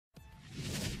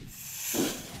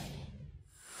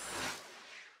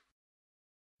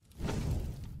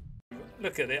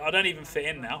Look at it. I don't even fit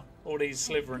in now. All these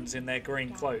Slytherins in their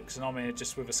green cloaks, and I'm here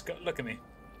just with a look at me.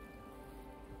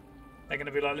 They're going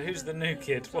to be like, who's the new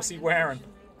kid? What's he wearing?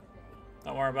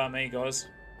 Don't worry about me, guys.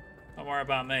 Don't worry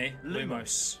about me.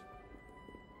 Lumos.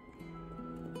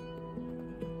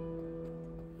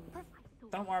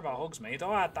 Don't worry about Hogsmeade.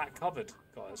 I had that covered,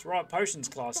 guys. Right, potions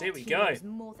class. Here we go.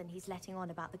 More than he's letting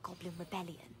on about the Goblin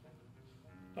Rebellion.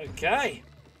 Okay.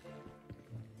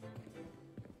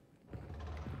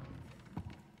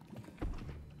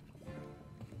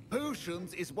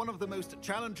 Potions is one of the most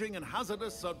challenging and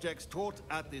hazardous subjects taught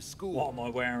at this school. What am I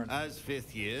wearing? As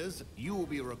fifth years, you will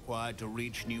be required to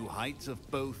reach new heights of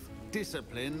both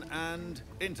discipline and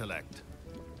intellect.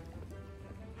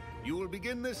 You will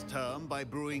begin this term by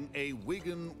brewing a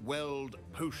Wiggenweld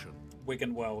potion.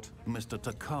 Wiggenweld. Mr.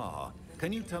 Takar,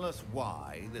 can you tell us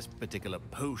why this particular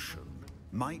potion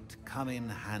might come in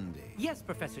handy? Yes,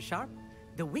 Professor Sharp.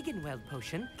 The Wiggenweld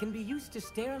potion can be used to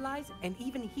sterilize and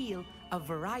even heal a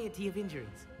variety of injuries.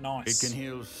 Nice. It can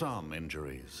heal some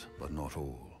injuries, but not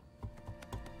all.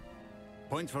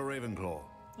 Points for Ravenclaw.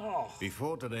 Oh.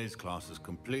 Before today's class is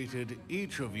completed,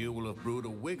 each of you will have brewed a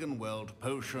Wiggenweld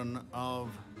potion of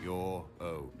your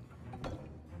own.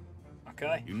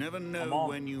 Okay. You never know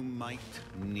when you might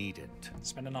need it.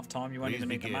 Spend enough time, you won't even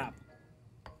need the map.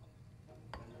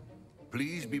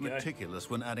 Please be meticulous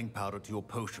when adding powder to your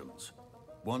potions.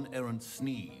 One errant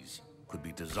sneeze could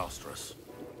be disastrous.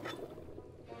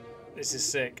 This is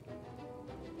sick.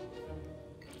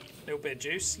 Little bit of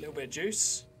juice, little bit of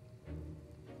juice.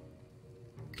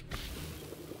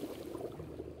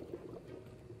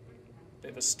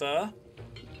 Bit of a stir.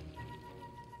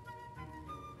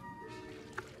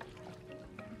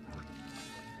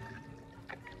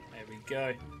 There we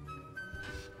go.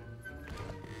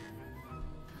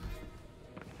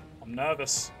 I'm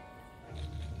nervous.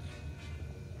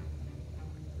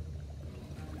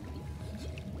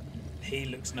 He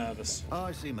looks nervous.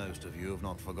 I see most of you have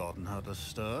not forgotten how to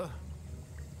stir.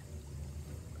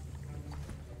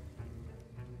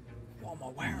 What am I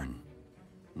wearing?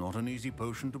 Not an easy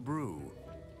potion to brew.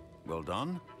 Well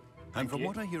done. And from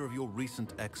what I hear of your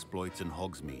recent exploits in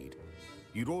Hogsmeade,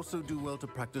 you'd also do well to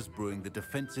practice brewing the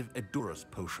defensive Edurus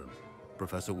potion.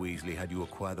 Professor Weasley had you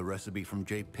acquire the recipe from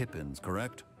J. Pippins,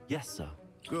 correct? Yes, sir.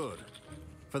 Good.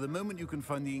 For the moment, you can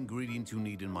find the ingredients you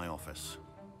need in my office.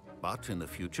 But in the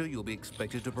future, you'll be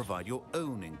expected to provide your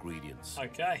own ingredients.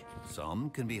 Okay. Some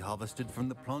can be harvested from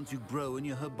the plants you grow in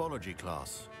your herbology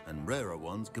class, and rarer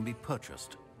ones can be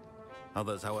purchased.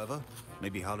 Others, however, may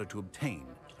be harder to obtain,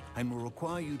 and will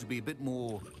require you to be a bit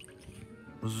more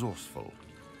resourceful.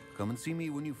 Come and see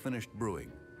me when you've finished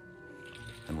brewing,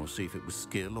 and we'll see if it was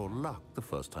skill or luck the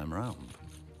first time around.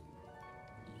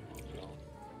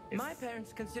 My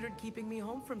parents considered keeping me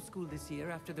home from school this year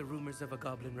after the rumors of a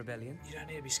Goblin Rebellion. You don't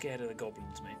need to be scared of the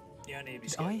goblins, mate. You don't need to be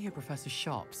Did scared. I hear Professor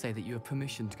Sharp say that you have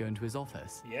permission to go into his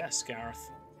office? Yes, Gareth.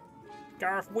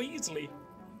 Gareth Weasley.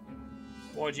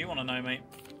 Why do you want to know, mate?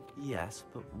 Yes,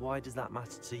 but why does that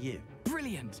matter to you?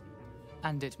 Brilliant!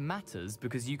 And it matters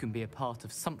because you can be a part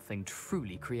of something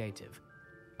truly creative.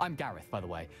 I'm Gareth, by the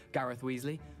way. Gareth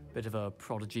Weasley. Bit of a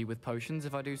prodigy with potions,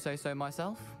 if I do say so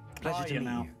myself. Pleasure to meet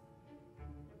now. you.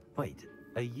 Wait,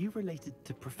 are you related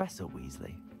to Professor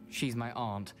Weasley? She's my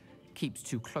aunt. Keeps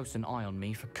too close an eye on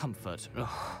me for comfort.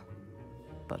 Ugh.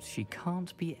 But she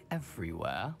can't be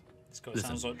everywhere. This guy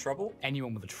sounds like trouble.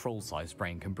 Anyone with a troll-sized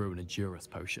brain can brew an Edurus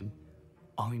potion.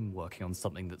 I'm working on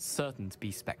something that's certain to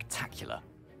be spectacular.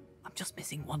 I'm just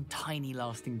missing one tiny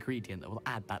last ingredient that will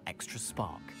add that extra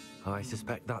spark. I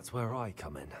suspect that's where I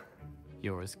come in.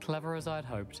 You're as clever as I'd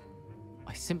hoped.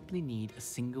 I simply need a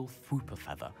single Fwooper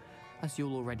feather. As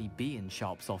you'll already be in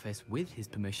Sharp's office with his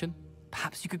permission,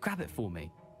 perhaps you could grab it for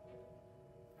me.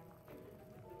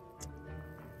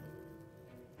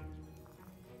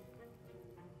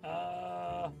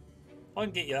 I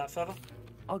can get you that feather.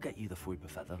 I'll get you the Fwooper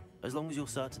feather, as long as you're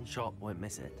certain Sharp won't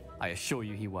miss it. I assure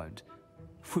you he won't.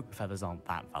 Fwooper feathers aren't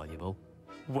that valuable.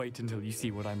 Wait until you see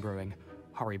what I'm brewing.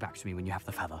 Hurry back to me when you have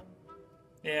the feather.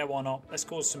 Yeah, why not? Let's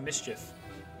cause some mischief.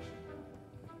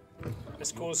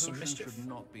 Let's cause some mischief. Should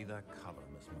not be that color,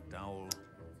 Miss McDowell.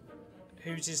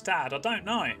 Who's his dad? I don't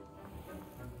know. I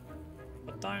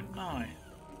don't know.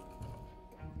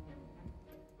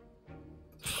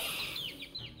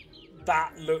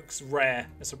 That looks rare.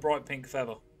 It's a bright pink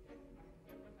feather.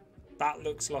 That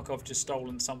looks like I've just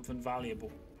stolen something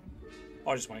valuable.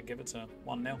 I just won't give it to him.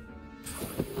 1-0.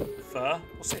 Fur?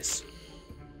 What's this?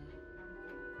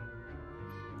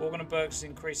 Borgenberg's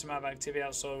increased amount of activity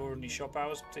outside ordinary shop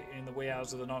hours, particularly in the wee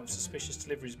hours of the night, with suspicious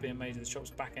deliveries being made at the shop's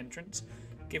back entrance.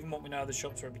 Given what we know of the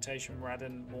shop's reputation, we're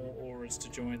adding more auras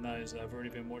to join those that have already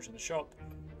been watching the shop.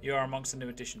 You are amongst the new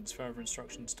additions. Further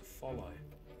instructions to follow.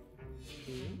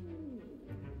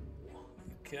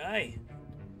 Okay.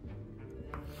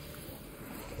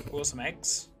 We got some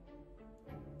eggs.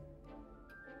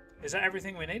 Is that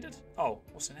everything we needed? Oh,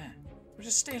 what's in there? We're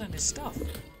just stealing his stuff.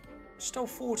 Stole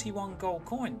 41 gold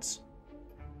coins.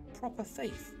 Proper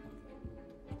thief.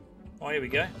 Oh, here we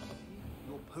go.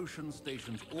 Your potion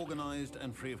station's organized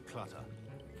and free of clutter.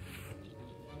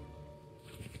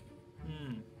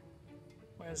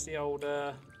 Where's the old,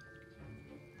 there,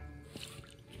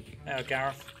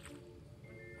 Gareth.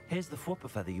 Here's the flopper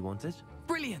feather you wanted.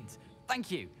 Brilliant!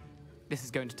 Thank you. This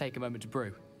is going to take a moment to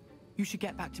brew. You should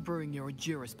get back to brewing your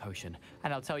Endurus potion,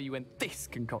 and I'll tell you when this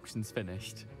concoction's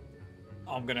finished.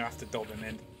 I'm going to have to dob him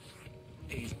in.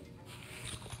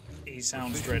 He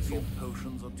sounds Efficiency dreadful. and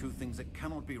potions are two things that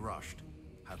cannot be rushed.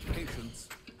 Have patience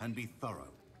and be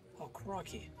thorough. Oh,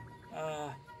 crikey.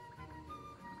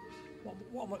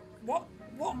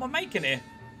 What am I making here?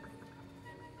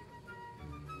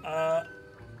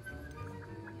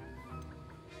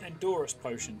 Endurus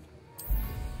potion.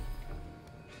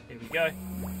 Here we go.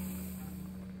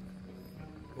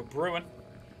 We're brewing.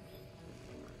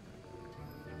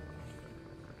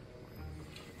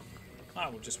 Oh,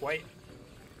 we'll just wait.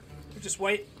 We'll just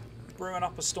wait. Brewing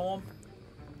up a storm.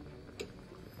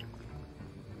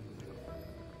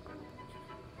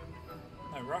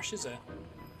 No rush, is there?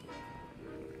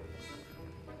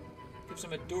 Gives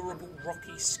them a durable,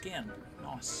 rocky skin.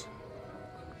 Nice.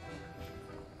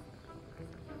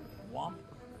 One.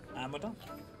 And we're done.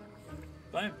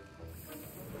 Boom.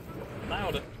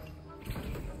 Nailed it.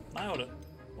 Nailed it.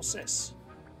 What's this?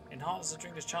 Enhances the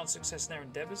drinker's chance of success in their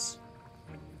endeavours.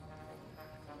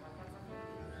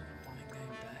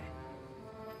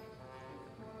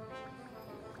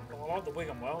 Oh, I like the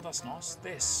Wigan Well, that's nice.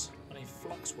 This. I need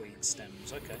fluxweed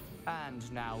stems, okay. And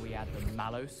now we add the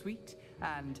mallow sweet,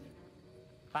 and...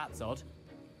 That's odd.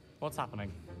 What's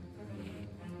happening?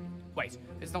 Wait,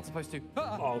 it's not supposed to...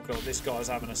 Ah! Oh god, this guy's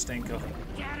having a stinker.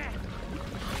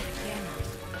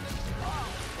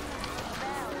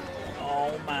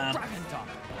 Oh man. Dragon Tongue!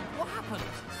 What happened?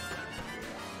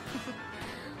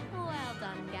 Well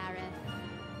done, Gareth.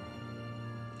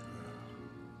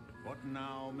 What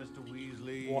now, Mr.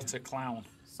 Weasley? What a clown.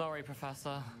 Sorry,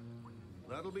 Professor.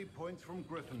 That'll be points from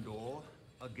Gryffindor.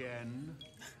 Again.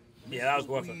 Yeah, that was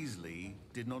worth it. Weasley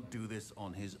did not do this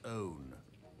on his own.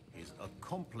 His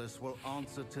accomplice will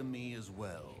answer to me as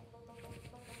well.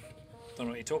 Don't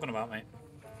know what you're talking about, mate.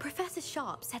 Professor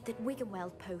Sharp said that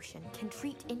Wiggenweld potion can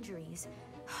treat injuries.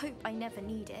 Hope I never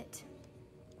need it.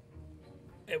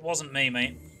 It wasn't me,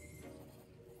 mate.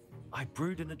 I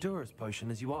brewed an Endurus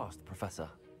potion as you asked, Professor.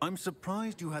 I'm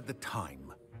surprised you had the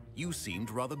time. You seemed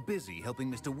rather busy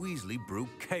helping Mr. Weasley brew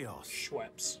chaos.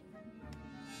 Schweppes.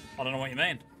 I don't know what you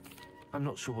mean. I'm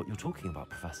not sure what you're talking about,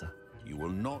 Professor. You will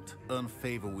not earn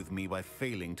favor with me by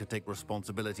failing to take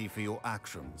responsibility for your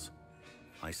actions.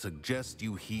 I suggest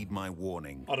you heed my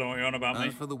warning. I don't know what you're on about, As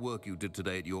mate. for the work you did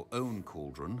today at your own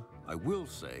cauldron, I will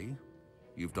say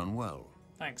you've done well.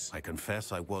 Thanks. I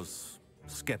confess I was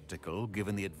skeptical,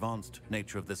 given the advanced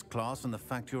nature of this class and the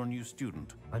fact you're a new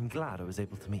student. I'm glad I was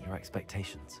able to meet your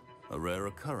expectations. A rare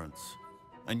occurrence.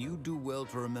 And you do well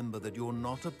to remember that you're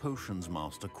not a potions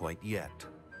master quite yet.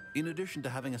 In addition to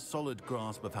having a solid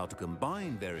grasp of how to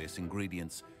combine various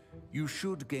ingredients, you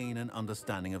should gain an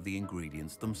understanding of the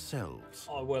ingredients themselves.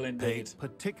 I will Pay indeed.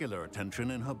 particular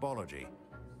attention in herbology.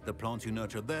 The plants you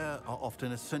nurture there are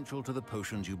often essential to the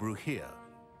potions you brew here.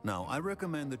 Now, I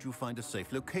recommend that you find a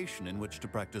safe location in which to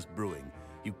practice brewing.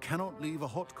 You cannot leave a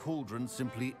hot cauldron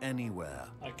simply anywhere.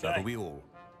 Okay. That'll be all.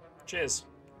 Cheers.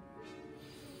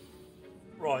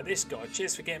 Right, this guy.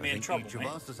 Cheers for getting me I in think trouble, each of mate.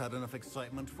 us has had enough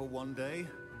excitement for one day.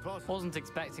 Class, Wasn't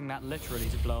expecting that literally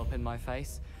to blow up in my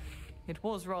face. It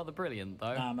was rather brilliant,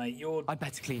 though. Nah, mate, you're... I'd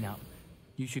better clean up.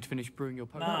 You should finish brewing your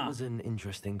potion. Nah. That was an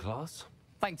interesting class.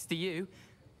 Thanks to you.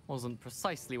 Wasn't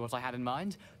precisely what I had in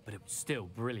mind, but it was still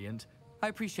brilliant. I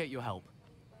appreciate your help.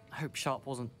 I hope Sharp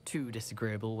wasn't too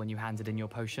disagreeable when you handed in your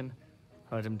potion.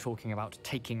 Heard him talking about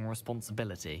taking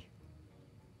responsibility.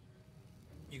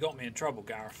 You got me in trouble,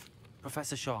 Gareth.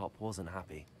 Professor Sharp wasn't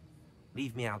happy.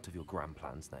 Leave me out of your grand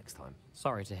plans next time.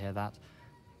 Sorry to hear that.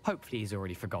 Hopefully he's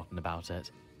already forgotten about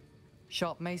it.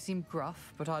 Sharp may seem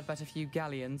gruff, but I'd bet a few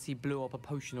galleons he blew up a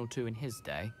potion or two in his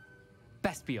day.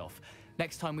 Best be off.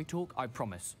 Next time we talk, I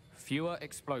promise. Fewer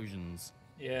explosions.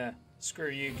 Yeah, screw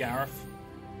you, Gareth.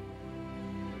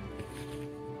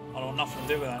 I don't want nothing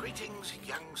to do with that. Greetings,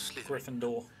 young Slytherin.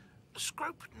 Gryffindor.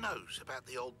 Scrope knows about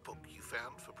the old book you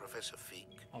found for Professor Fig.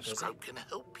 Oh, does he? Scrope can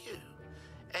help you.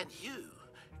 And you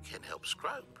can help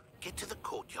Scrope get to the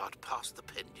courtyard past the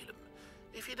pendulum.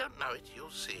 If you don't know it, you'll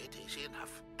see it easy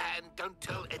enough. And don't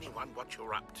tell anyone what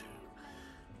you're up to,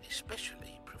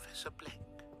 especially Professor Black.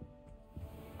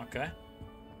 Okay.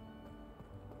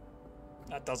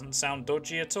 That doesn't sound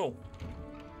dodgy at all.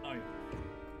 No.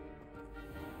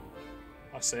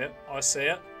 I see it. I see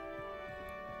it.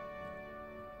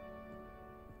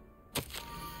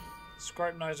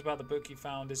 Scrope knows about the book he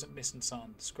found isn't missing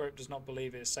son. Scrope does not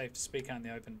believe it is safe to speak out in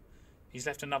the open. He's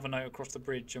left another note across the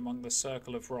bridge among the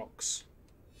circle of rocks.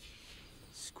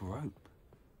 Scrope?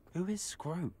 Who is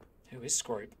Scrope? Who is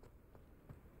Scrope?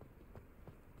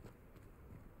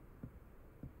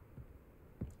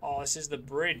 Oh, this is the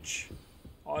bridge.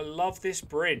 I love this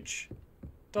bridge.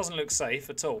 Doesn't look safe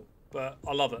at all, but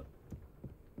I love it.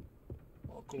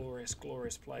 What a glorious,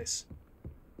 glorious place.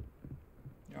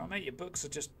 You know, mate, your books are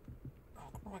just... Oh,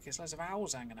 crikey, there's loads of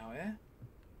owls hanging out here.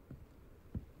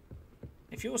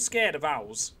 If you're scared of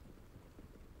owls,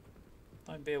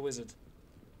 don't be a wizard.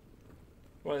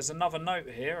 Well, there's another note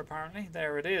here, apparently.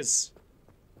 There it is.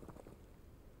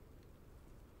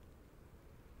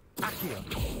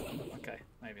 Okay,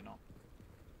 maybe not.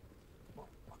 Well,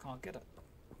 I can't get it.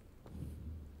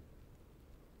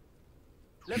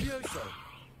 Levioso.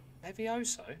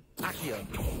 Levioso? Accio.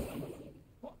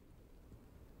 What?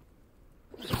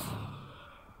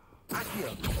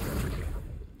 Accio.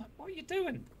 What are you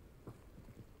doing?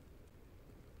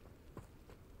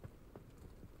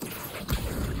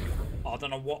 Oh, I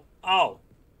don't know what... Oh.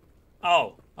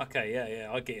 Oh. Okay,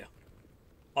 yeah, I get you.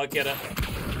 I get it.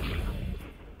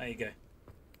 There you go.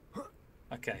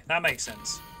 Okay, that makes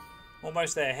sense.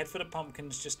 Almost there. Head for the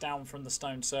pumpkins just down from the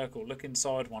stone circle. Look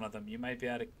inside one of them. You may be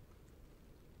able to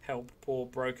help poor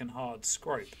broken-hearted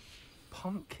Scrope.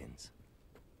 Pumpkins?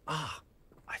 Ah,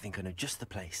 I think I know just the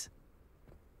place.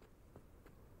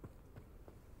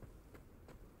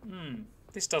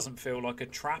 This doesn't feel like a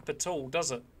trap at all,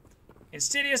 does it?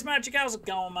 Insidious Magic, how's it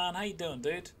going, man? How you doing,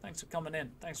 dude? Thanks for coming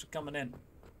in. Thanks for coming in.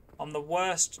 I'm the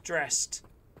worst dressed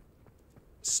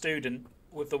student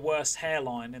with the worst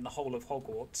hairline in the whole of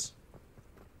Hogwarts.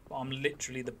 But I'm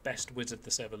literally the best wizard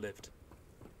that's ever lived.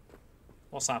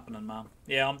 What's happening, man?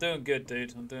 Yeah, I'm doing good,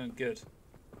 dude. I'm doing good.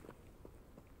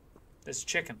 There's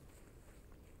chicken.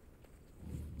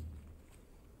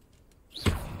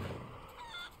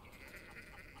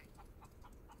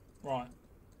 Right.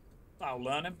 That'll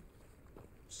learn him.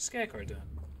 What's the scarecrow doing?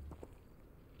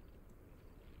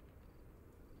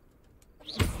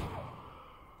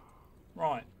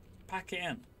 Right. Pack it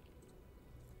in.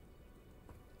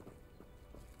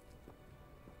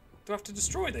 Do I have to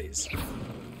destroy these?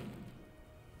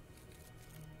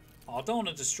 Oh, I don't want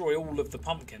to destroy all of the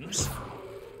pumpkins.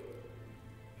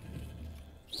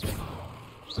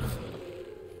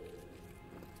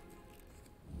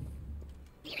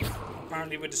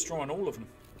 Apparently we're destroying all of them.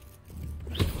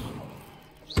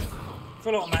 I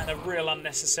feel like I'm making a real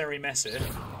unnecessary mess here.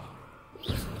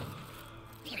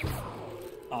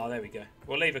 Oh, there we go.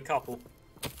 We'll leave a couple.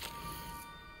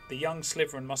 The young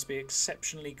Slytherin must be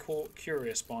exceptionally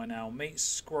curious by now. Meet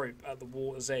Scrope at the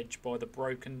water's edge by the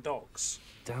broken docks.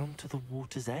 Down to the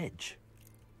water's edge?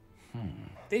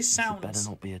 This sounds... Better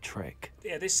not be a trick.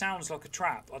 Yeah, this sounds like a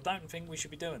trap. I don't think we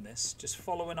should be doing this. Just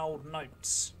following old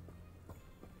notes.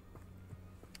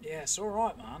 Yeah, it's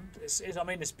alright, man. I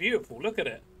mean, it's beautiful. Look at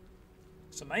it.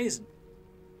 It's amazing.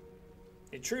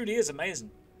 It truly is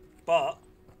amazing. But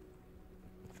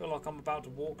I feel like I'm about to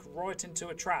walk right into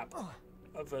a trap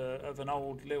of an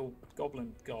old little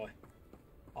goblin guy.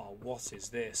 Oh, what is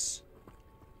this?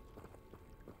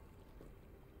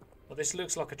 Well, this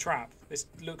looks like a trap. This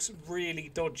looks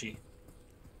really dodgy.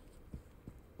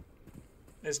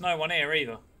 There's no one here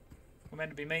either. We're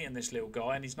meant to be meeting this little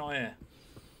guy and he's not here.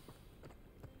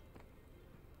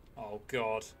 Oh,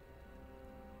 God.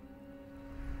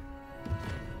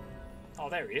 Oh,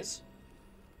 there he is.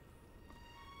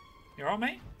 You alright,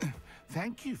 mate?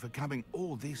 Thank you for coming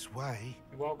all this way.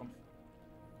 You're welcome.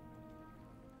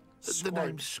 The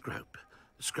name's Scrope.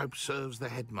 Scrope serves the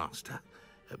headmaster.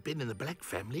 Been in the Black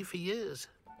family for years.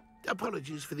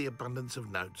 Apologies for the abundance of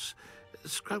notes.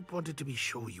 Scrope wanted to be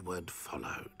sure you weren't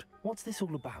followed. What's this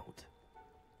all about?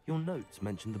 Your notes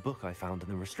mentioned the book I found in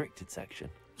the restricted section.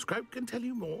 Scrope can tell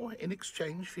you more in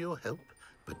exchange for your help,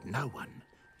 but no one,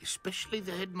 especially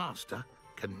the headmaster,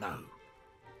 can know.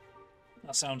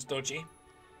 That sounds dodgy.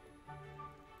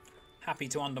 Happy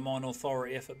to undermine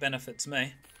authority if it benefits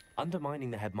me. Undermining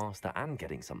the headmaster and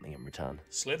getting something in return.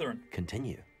 Slytherin.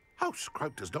 Continue. Oh,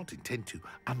 Scrope does not intend to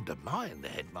undermine the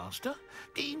headmaster.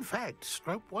 In fact,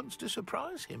 Scrope wants to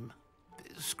surprise him.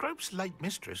 Scrope's late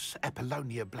mistress,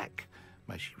 Apollonia Black,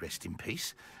 may she rest in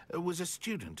peace, was a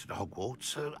student at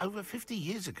Hogwarts over 50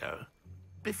 years ago.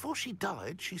 Before she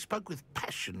died, she spoke with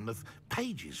passion of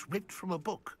pages ripped from a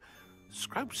book.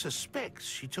 Scrope suspects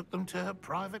she took them to her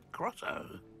private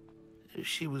grotto.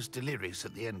 She was delirious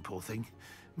at the end, poor thing.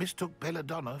 Mistook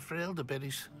belladonna for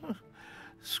elderberries.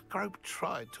 Scrope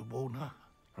tried to warn her.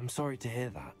 I'm sorry to hear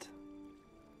that.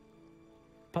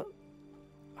 But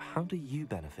how do you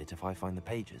benefit if I find the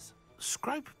pages?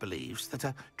 Scrope believes that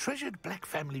a treasured black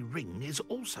family ring is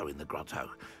also in the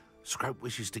grotto. Scrope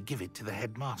wishes to give it to the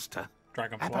headmaster.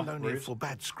 Dragonfly. Apollonia Rude.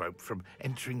 forbade Scrope from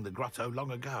entering the grotto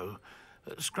long ago.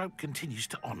 Scrope continues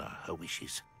to honour her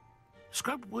wishes.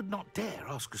 Scrope would not dare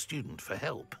ask a student for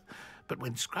help, but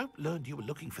when Scrope learned you were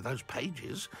looking for those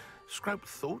pages, Scrope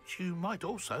thought you might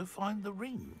also find the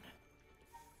ring.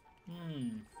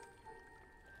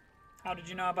 How did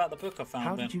you know about the book I found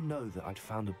How then? did you know that I'd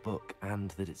found a book and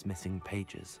that it's missing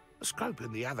pages? Scrope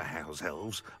and the other house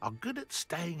elves are good at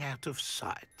staying out of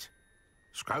sight.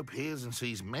 Scrope hears and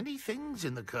sees many things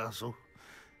in the castle.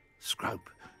 Scrope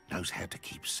knows how to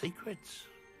keep secrets.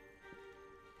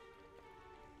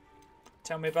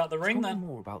 Tell me about the ring Tell me then.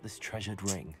 more about this treasured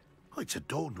ring. Oh, it's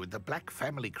adorned with the black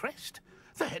family crest.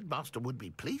 The headmaster would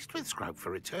be pleased with Scrope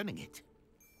for returning it.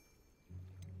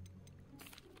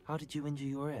 How did you injure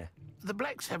your ear? The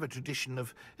Blacks have a tradition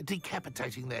of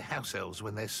decapitating their house elves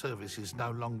when their service is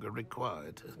no longer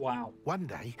required. Wow. One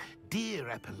day, dear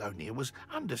Apollonia was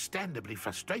understandably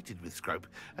frustrated with Scrope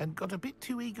and got a bit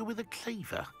too eager with a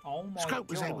cleaver. Oh my Scrope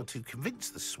was God. able to convince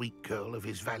the sweet girl of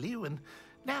his value and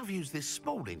now views this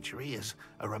small injury as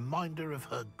a reminder of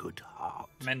her good heart.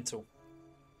 Mental.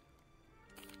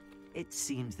 It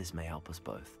seems this may help us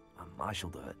both. I shall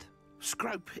do it.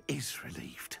 Scrope is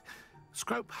relieved.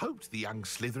 Scrope hoped the young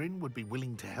Slytherin would be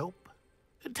willing to help.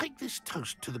 Take this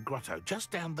toast to the grotto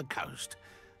just down the coast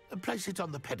and place it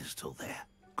on the pedestal there.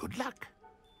 Good luck.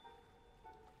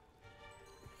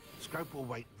 Scrope will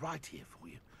wait right here for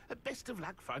you. Best of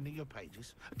luck finding your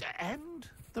pages. And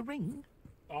the ring.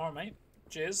 Alright, mate.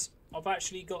 Cheers. I've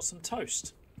actually got some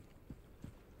toast.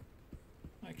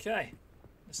 Okay.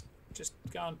 Let's just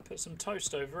go and put some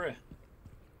toast over here.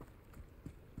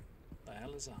 The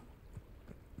hell is that?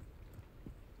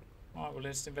 Alright, well,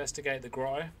 let's investigate the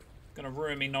grotto. Gonna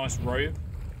ruin me nice robe.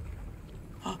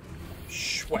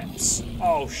 Schweppes.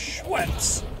 Oh,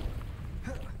 Schweppes.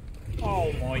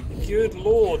 Oh my good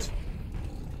lord.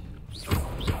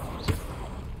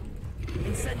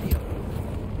 Incendio.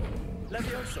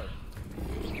 Levioso.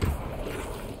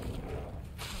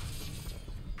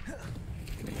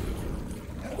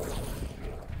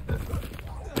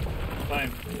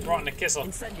 Boom. Right in the kisser.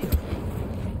 Incendio.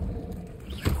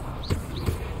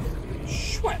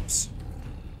 Schweppes.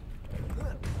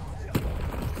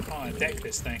 I'm gonna deck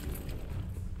this thing.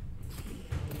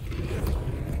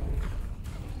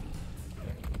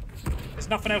 There's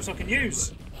nothing else I can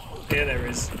use. Yeah, there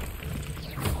is.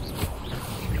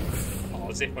 Oh,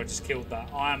 as if I just killed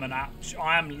that.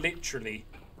 I am literally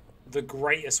the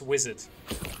greatest wizard.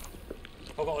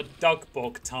 I've got a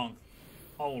Dugbog tongue.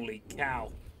 Holy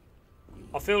cow.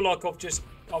 I feel like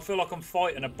I'm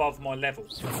fighting above my level.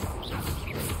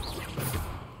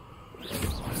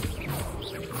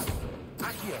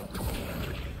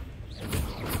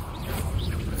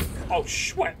 Oh,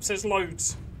 Schweppes, there's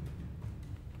loads.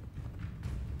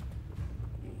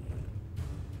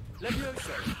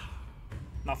 Levioso.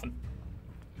 Nothing.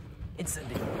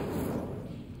 Incendio.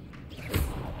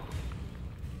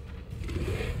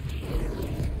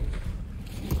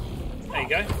 There you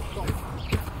go.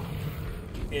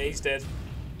 Yeah, he's dead.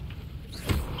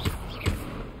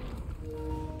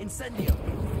 Incendio.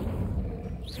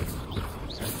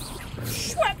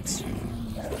 Schweppes!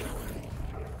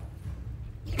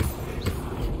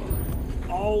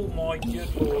 Oh my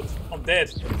good lord. I'm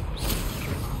dead.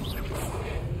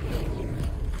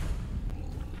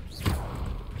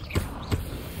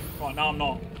 Right, no I'm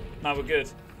not. No, we're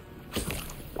good.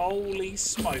 Holy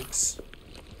smokes.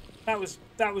 That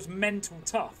was mental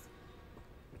tough.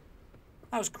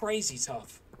 That was crazy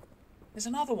tough. There's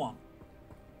another one.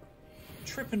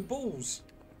 Tripping balls.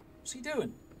 What's he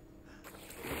doing?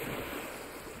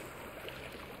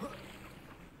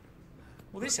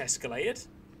 Well, this escalated.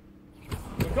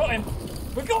 We got him.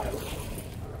 We got him.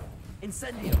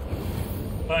 Incendio.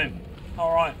 Boom.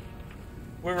 Alright.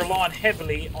 We're relying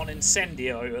heavily on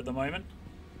Incendio at the moment.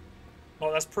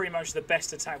 Like, that's pretty much the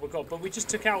best attack we've got. But we just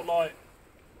took out, like,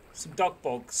 some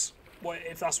Dugbogs.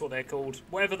 If that's what they're called.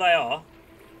 Whatever they are.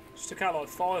 Just took out, like,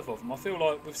 5 of them. I feel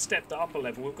like we've stepped it up a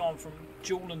level. We've gone from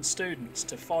dueling students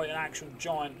to fighting actual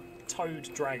giant toad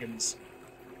dragons.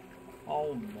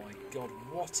 Oh my god,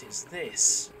 what is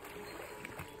this?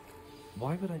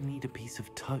 Why would I need a piece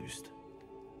of toast?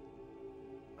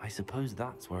 I suppose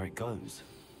that's where it goes.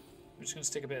 I'm just going to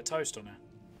stick a bit of toast on it.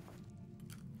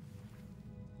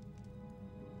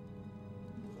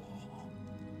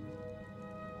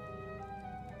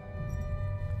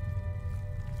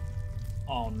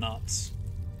 Oh, nuts.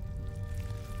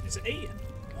 Is it eaten?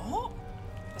 What?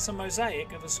 That's a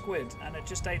mosaic of a squid, and it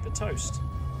just ate the toast.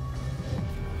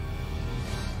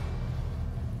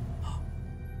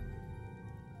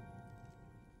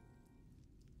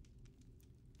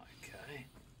 Okay.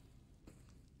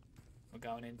 We're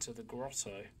going into the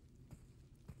grotto.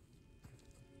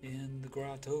 In the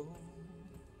grotto.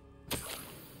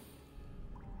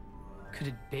 Could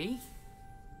it be?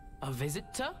 A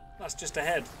visitor? That's just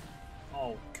ahead.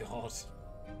 Oh, God.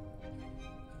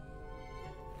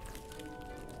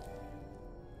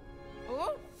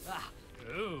 Oh! Ah!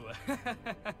 Ooh!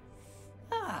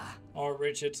 Ah! Alright,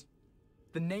 Richard.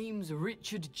 The name's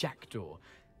Richard Jackdaw.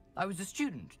 I was a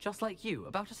student, just like you,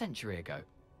 about a century ago.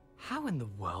 How in the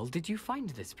world did you find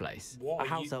this place? What A are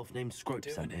house you elf named Scrope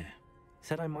doing sent me. here?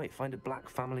 Said I might find a black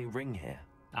family ring here.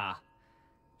 Ah.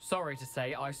 Sorry to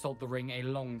say, I sold the ring a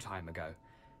long time ago.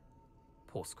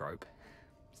 Poor Scrope.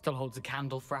 Still holds a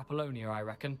candle for Apollonia, I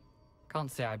reckon.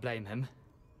 Can't say I blame him.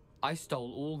 I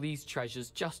stole all these treasures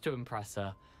just to impress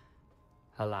her.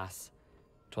 Alas,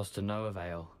 'twas to no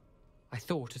avail. I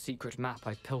thought a secret map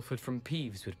I pilfered from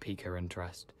Peeves would pique her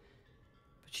interest.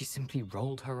 But she simply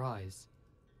rolled her eyes.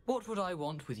 What would I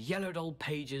want with yellowed old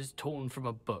pages torn from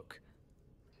a book?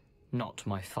 Not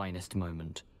my finest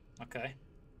moment. Okay.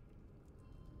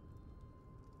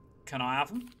 Can I have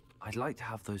them? I'd like to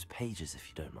have those pages if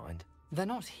you don't mind. They're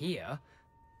not here.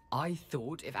 I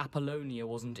thought if Apollonia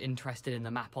wasn't interested in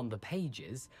the map on the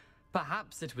pages,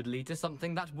 perhaps it would lead to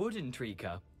something that would intrigue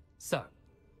her. So,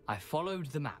 I followed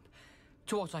the map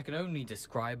to what I can only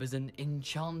describe as an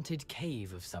enchanted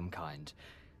cave of some kind.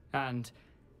 And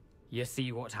you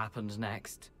see what happened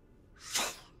next?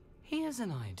 Here's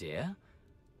an idea.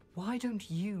 Why don't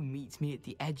you meet me at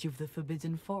the edge of the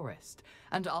Forbidden Forest,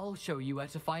 and I'll show you where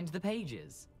to find the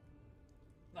pages?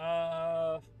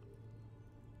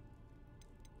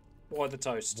 Why the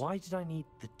toast? Why did I need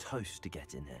the toast to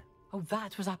get in here? Oh,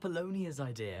 that was Apollonia's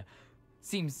idea.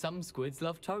 Seems some squids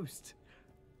love toast.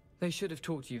 They should have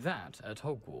taught you that at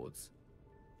Hogwarts.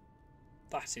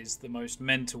 That is the most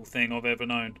mental thing I've ever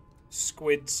known.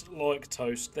 Squids like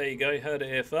toast. There you go, heard it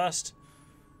here first.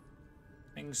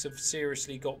 Things have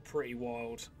seriously got pretty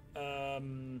wild. How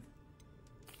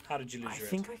did you lose I your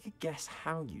think head? I could guess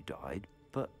how you died,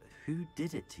 but who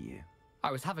did it to you?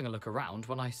 I was having a look around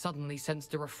when I suddenly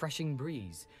sensed a refreshing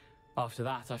breeze. After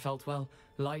that, I felt, well,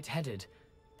 lightheaded.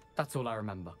 That's all I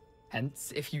remember.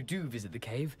 Hence, if you do visit the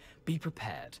cave, be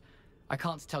prepared. I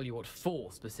can't tell you what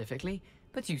for specifically,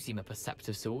 but you seem a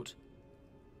perceptive sort.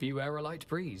 Beware a light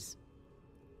breeze.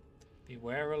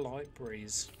 Beware a light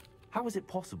breeze. How is it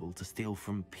possible to steal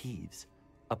from Peeves,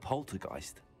 a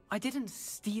poltergeist? I didn't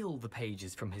steal the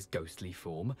pages from his ghostly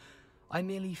form. I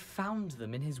merely found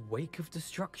them in his wake of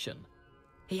destruction.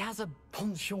 He has a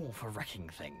penchant for wrecking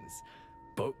things.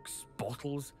 Books,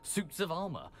 bottles, suits of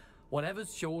armor,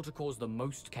 whatever's sure to cause the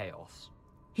most chaos.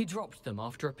 He dropped them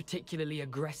after a particularly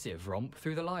aggressive romp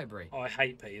through the library. Oh, I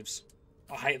hate Peeves.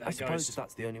 I hate that I suppose ghost. if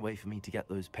that's the only way for me to get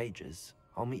those pages,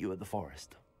 I'll meet you at the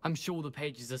forest. I'm sure the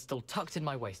pages are still tucked in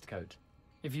my waistcoat.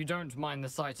 If you don't mind the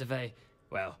sight of a,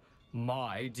 well,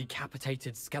 my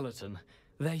decapitated skeleton,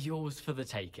 they're yours for the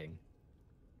taking.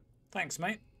 Thanks,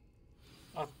 mate.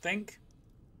 I think.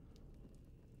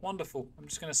 Wonderful. I'm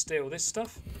just going to steal this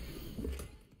stuff.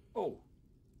 Oh.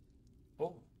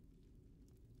 Oh.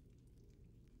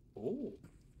 Oh.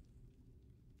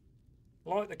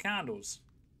 Light the candles.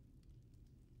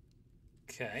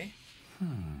 Okay.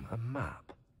 A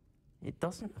map. It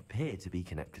doesn't appear to be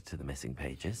connected to the missing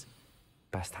pages.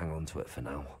 Best hang on to it for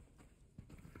now.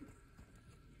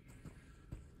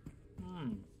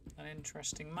 An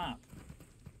interesting map.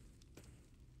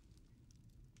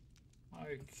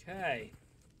 Okay.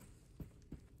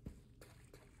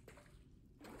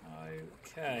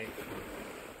 Okay.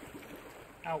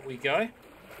 Out we go.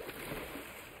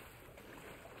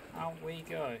 Out we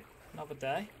go. Another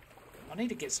day. I need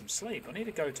to get some sleep. I need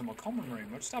to go to my common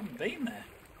room. I just haven't been there.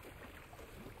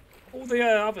 All the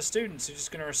other students are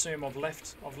just going to assume I've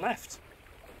left. I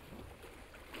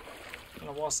don't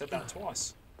know why I said that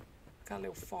twice. Got a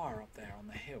little fire up there on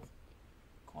the hill.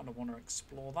 Kind of want to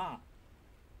explore that.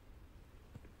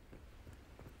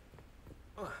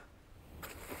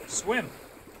 Swim!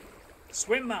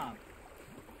 Swim, man!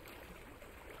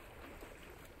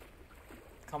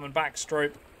 Coming back,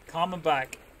 Strope. Coming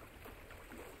back.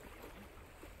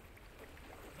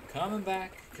 Coming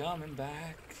back, coming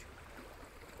back.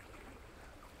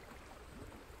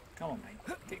 Come on,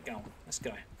 mate. Get going. Let's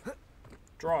go.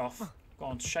 Dry off. Go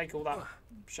on, shake all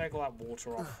that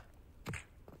water off.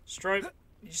 Strope,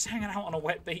 you're just hanging out on a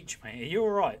wet beach, mate. Are you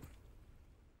alright?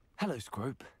 Hello,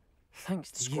 Scrope.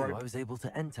 Thanks to you, I was able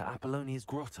to enter Apollonia's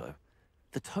grotto.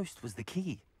 The toast was the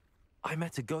key. I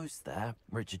met a ghost there,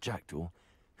 Richard Jackdaw,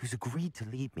 who's agreed to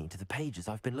lead me to the pages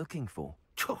I've been looking for.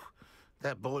 Phew,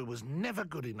 that boy was never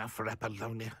good enough for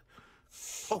Apollonia.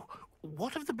 Oh,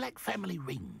 what of the Black family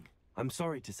ring? I'm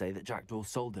sorry to say that Jackdaw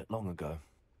sold it long ago.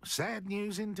 Sad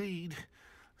news indeed.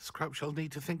 Scrope shall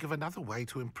need to think of another way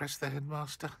to impress the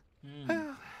headmaster.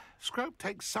 Well, Scrope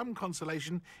takes some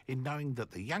consolation in knowing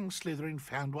that the young Slytherin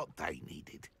found what they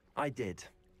needed. I did.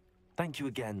 Thank you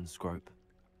again, Scrope.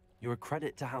 You're a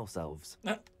credit to house elves.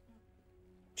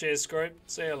 Cheers, Scrope.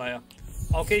 See you later.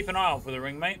 I'll keep an eye out for the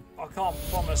ring, mate. I can't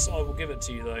promise I will give it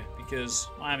to you, though, because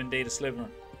I am indeed a Slytherin.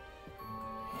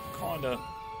 Kind of,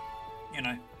 you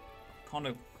know,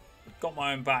 got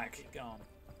my own back. Go on.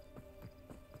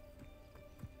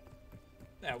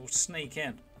 Yeah, we'll sneak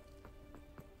in.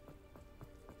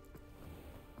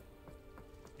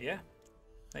 Yeah.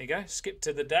 There you go. Skip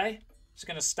to the day. Just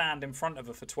going to stand in front of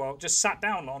her for 12... Just sat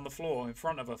down on the floor in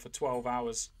front of her for 12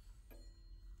 hours.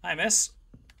 Hey, miss.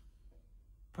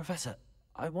 Professor,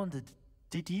 I wondered,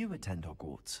 did you attend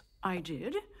Hogwarts? I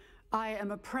did. I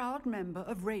am a proud member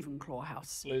of Ravenclaw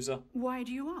House. Loser. Why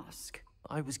do you ask?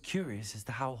 I was curious as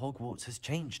to how Hogwarts has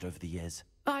changed over the years.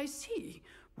 I see.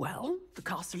 Well, the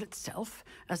castle itself,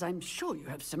 as I'm sure you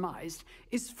have surmised,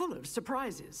 is full of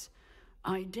surprises.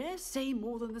 I dare say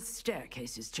more than the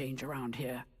staircases change around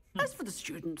here. As for the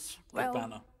students,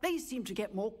 well, they seem to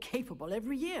get more capable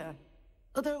every year.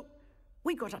 Although,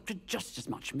 we got up to just as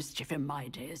much mischief in my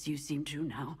day as you seem to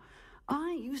now.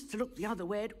 I used to look the other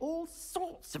way at all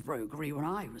sorts of roguery when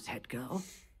I was head girl.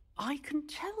 I can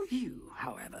tell you,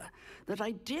 however, that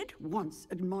I did once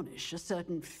admonish a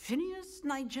certain Phineas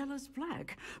Nigellus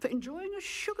Black for enjoying a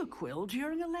sugar quill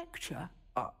during a lecture.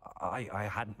 I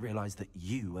hadn't realized that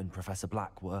you and Professor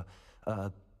Black were,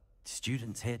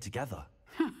 students here together.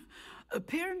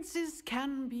 Appearances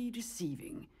can be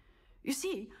deceiving. You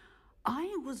see,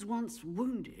 I was once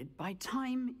wounded by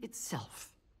time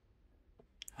itself.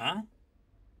 Huh?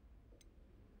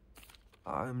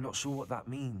 I'm not sure what that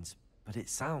means, but it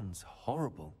sounds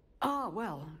horrible. Ah,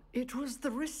 well, it was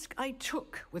the risk I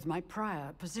took with my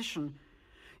prior position.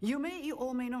 You may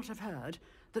or may not have heard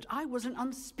that I was an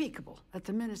unspeakable at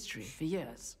the Ministry for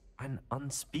years. An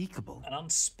unspeakable? An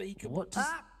unspeakable? What does...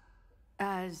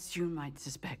 As you might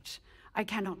suspect, I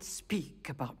cannot speak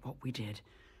about what we did.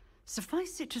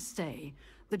 Suffice it to say,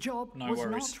 the job was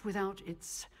not without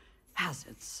its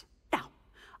hazards. Now,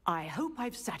 I hope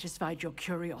I've satisfied your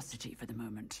curiosity for the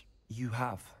moment. You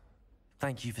have.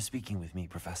 Thank you for speaking with me,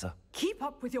 Professor. Keep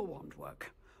up with your wand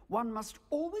work. One must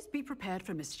always be prepared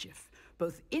for mischief,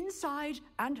 both inside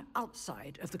and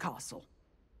outside of the castle.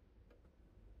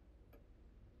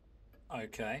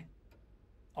 Okay.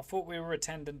 I thought we were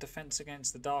attending Defense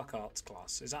Against the Dark Arts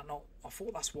class. Is that not... I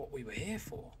thought that's what we were here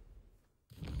for.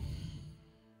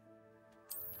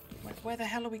 Wait, where the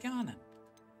hell are we going then?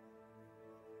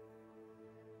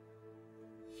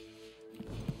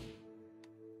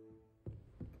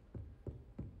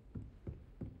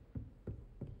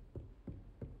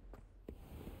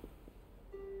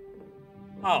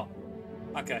 Oh,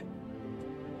 okay.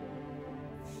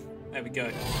 There we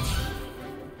go.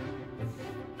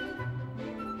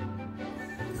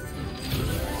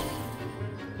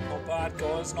 Not bad,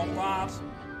 guys, not bad.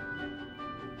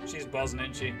 She's buzzing,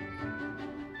 isn't she?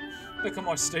 Look at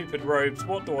my stupid robes.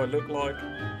 What do I look like?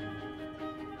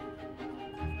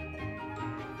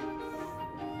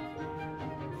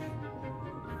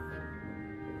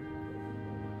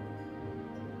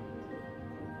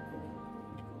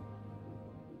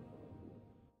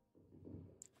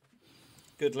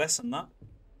 Good lesson, that.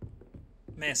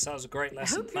 Miss, that was a great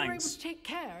lesson. I hope you were able Thanks. to take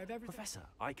care of everything. Professor,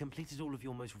 I completed all of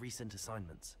your most recent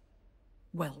assignments.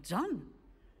 Well done.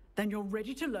 Then you're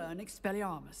ready to learn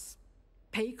Expelliarmus.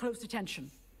 Pay close attention.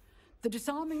 The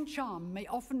disarming charm may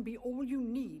often be all you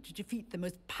need to defeat the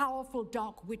most powerful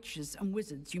dark witches and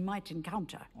wizards you might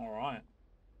encounter. All right.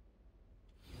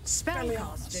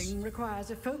 Spellcasting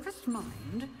requires a focused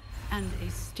mind and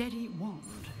a steady wand.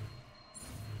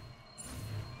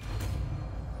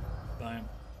 Boom.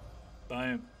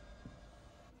 Boom.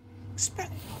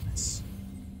 Expelliarmus.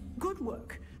 Good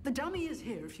work. The dummy is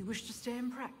here if you wish to stay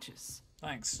and practice.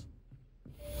 Thanks.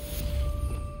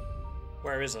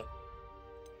 Where is it?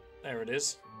 There it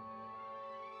is.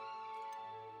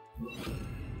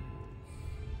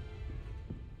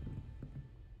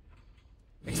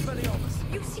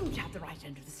 Expelliarmus! You seem to have the right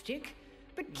end of the stick,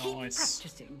 but keep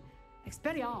practicing.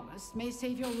 Expelliarmus may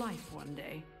save your life one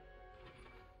day.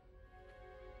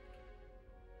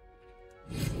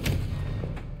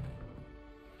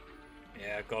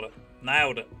 Yeah, got it.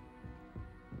 Nailed it.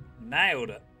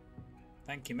 Nailed it.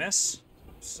 Thank you, miss.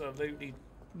 Absolutely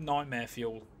nightmare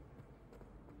fuel.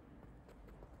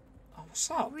 Oh,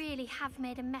 what's up? I really have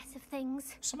made a mess of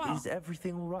things. What's the matter? Is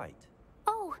everything all right?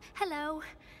 Oh, hello.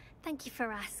 Thank you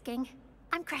for asking.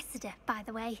 I'm Cressida, by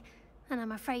the way, and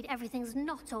I'm afraid everything's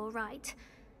not all right.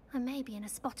 I may be in a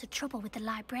spot of trouble with the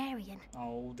librarian.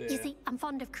 Oh dear. You see, I'm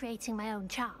fond of creating my own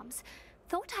charms.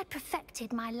 Thought I'd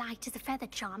perfected my light as a feather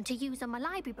charm to use on my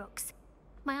library books.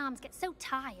 My arms get so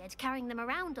tired carrying them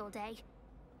around all day.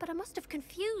 But I must have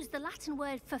confused the Latin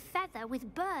word for feather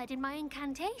with bird in my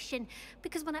incantation,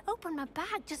 because when I opened my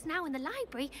bag just now in the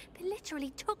library, they literally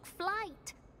took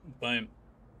flight. Boom.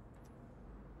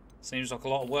 Seems like a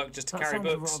lot of work just to That carry sounds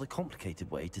books. a rather complicated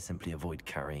way to simply avoid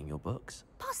carrying your books.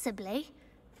 Possibly.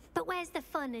 But where's the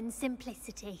fun in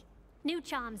simplicity? New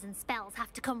charms and spells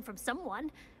have to come from someone.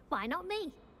 Why not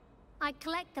me? I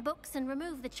collect the books and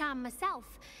remove the charm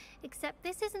myself. Except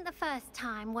this isn't the first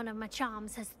time one of my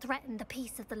charms has threatened the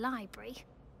peace of the library.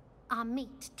 Our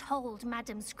meet told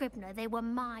Madame Scribner they were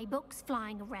my books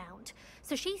flying around.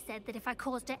 So she said that if I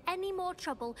caused her any more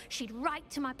trouble, she'd write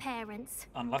to my parents.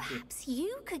 Unlucky. Perhaps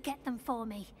you could get them for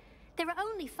me. There are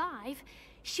only 5.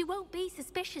 She won't be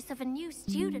suspicious of a new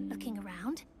student looking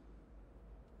around.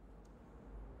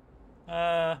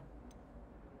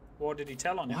 What did he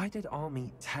tell on you? Why did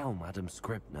Army tell Madame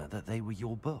Scribner that they were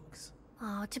your books?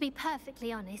 Oh, to be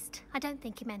perfectly honest, I don't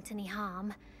think he meant any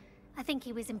harm. I think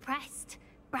he was impressed,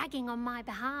 bragging on my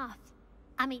behalf.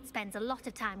 Amit spends a lot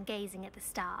of time gazing at the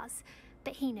stars,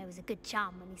 but he knows a good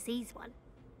charm when he sees one.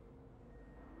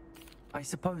 I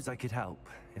suppose I could help,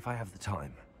 if I have the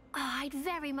time. Oh, I'd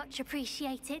very much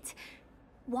appreciate it.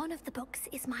 One of the books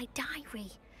is my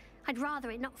diary. I'd rather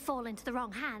it not fall into the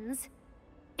wrong hands.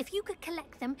 If you could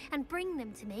collect them and bring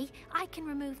them to me, I can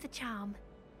remove the charm.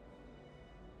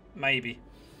 Maybe.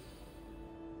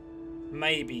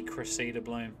 Maybe, Cressida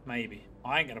Bloom. Maybe.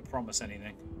 I ain't gonna promise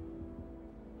anything.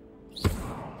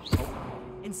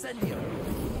 Incendio!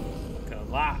 Look at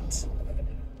that.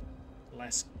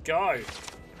 Let's go.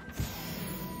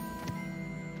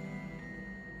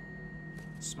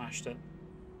 Smashed it.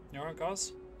 You alright,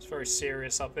 guys? It's very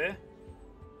serious up here.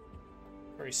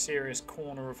 Very serious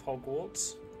corner of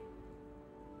Hogwarts.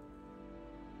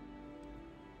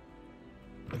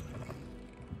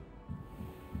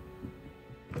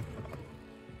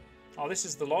 Oh, this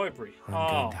is the library. I'm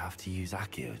going to have to use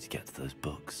Accio to get to those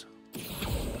books.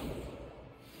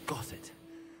 Got it.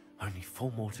 Only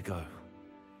 4 more to go.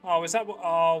 Oh, is that what?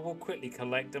 Oh, we'll quickly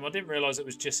collect them. I didn't realise it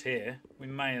was just here. We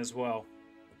may as well.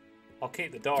 I'll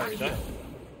keep the diary, though.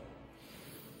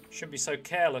 Shouldn't be so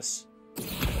careless.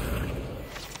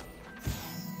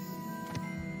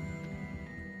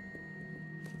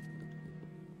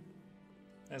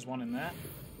 There's one in there.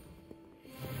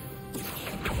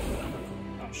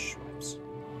 Oh, Schweppes.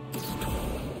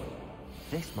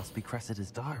 This must be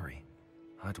Cressida's diary.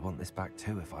 I'd want this back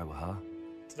too if I were her.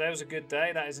 Today was a good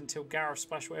day. That is until Gareth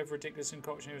splashed whatever ridiculous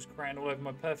concoction he was creating all over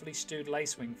my perfectly stewed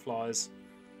lacewing flies.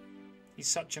 He's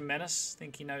such a menace.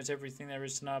 Think he knows everything there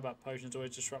is to know about potions,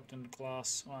 always disrupting the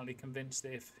class. Mildly convinced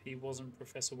that if he wasn't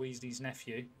Professor Weasley's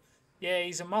nephew. Yeah,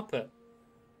 he's a muppet.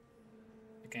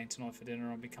 Again tonight for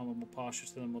dinner, I'm becoming more partial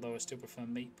to them, although I still prefer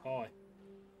meat pie.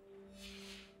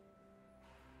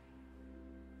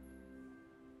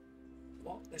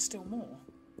 What? There's still more?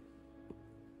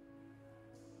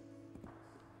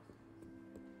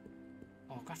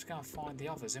 Oh, I'll have to go and find the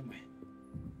others, isn't we?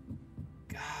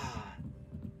 God.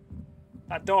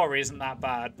 That diary isn't that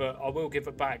bad, but I will give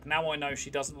it back. Now I know she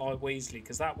doesn't like Weasley,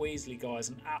 because that Weasley guy is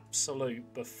an absolute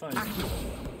buffoon.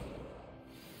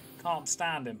 Can't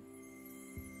stand him.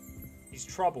 He's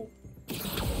trouble. You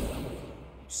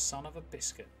son of a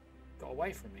biscuit. Got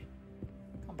away from me.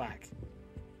 Come back.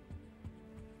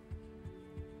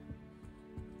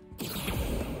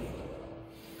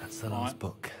 That's the last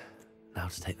book. Now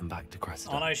to take them back to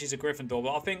Cressida. I know she's a Gryffindor,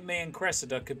 but I think me and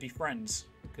Cressida could be friends.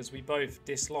 Because we both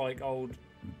dislike old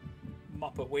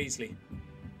Muppet Weasley.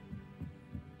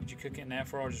 Did you cook it in an air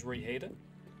fryer or just reheat it?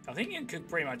 I think you can cook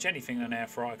pretty much anything in an air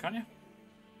fryer, can't you?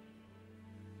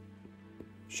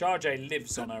 Sharjay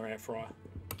lives on her air fryer.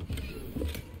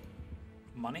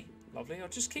 Money. Lovely. I'll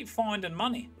just keep finding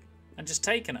money. And just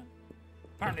taking it.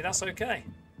 Apparently that's okay.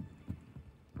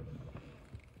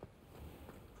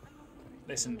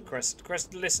 Listen,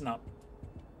 Cressida, listen up.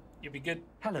 You'll be good.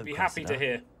 Hello, You'll be happy to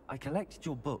hear. I collected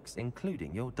your books,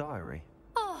 including your diary.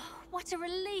 Oh, what a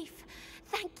relief.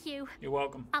 Thank you. You're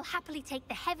welcome. I'll happily take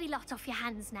the heavy lot off your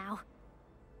hands now.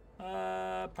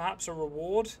 Perhaps a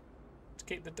reward to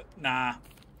keep the... Nah.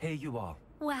 Here you are.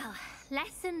 Well,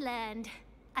 lesson learned.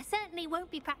 I certainly won't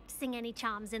be practicing any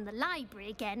charms in the library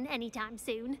again anytime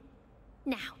soon.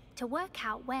 Now, to work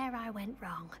out where I went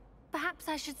wrong. Perhaps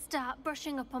I should start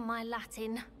brushing up on my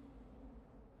Latin.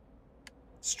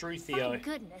 Struthio. Thank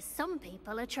goodness some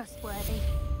people are trustworthy.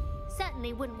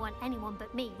 Certainly wouldn't want anyone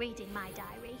but me reading my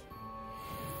diary.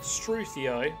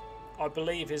 Struthio, I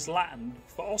believe, is Latin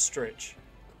for ostrich.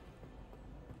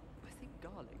 I think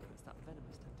garlic was that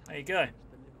venomous temptation. There you go.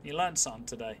 You learned something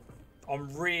today.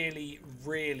 I'm really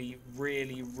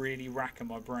racking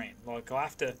my brain. Like I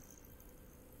have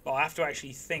to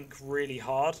actually think really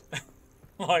hard.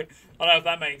 Like, I don't know if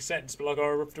that makes sense, but like I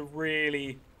have to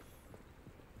really...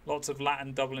 Lots of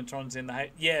Latin double entrons in the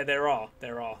head. Yeah, there are.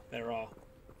 Well,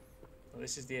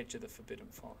 this is the edge of the Forbidden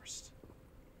Forest.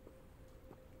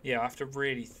 Yeah, I have to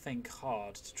really think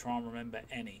hard to try and remember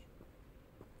any.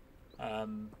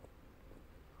 What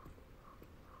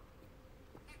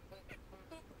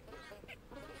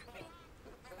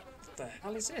the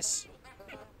hell is this?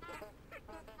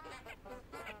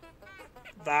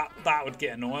 That would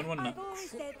get annoying, wouldn't it? I've always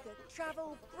said that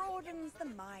travel broadens the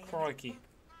mind. Crikey.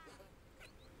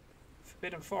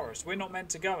 Forbidden Forest. We're not meant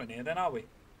to go in here then, are we?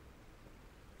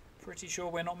 Pretty sure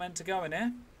we're not meant to go in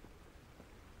here.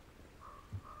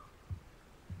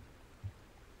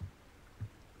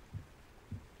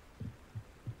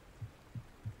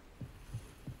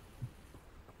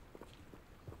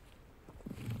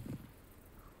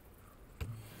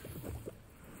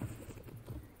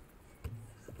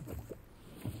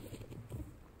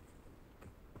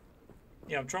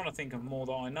 Yeah, I'm trying to think of more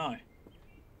that I know.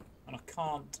 And I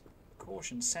can't...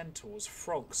 Caution, centaurs,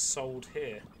 frogs sold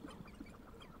here.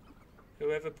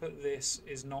 Whoever put this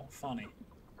is not funny.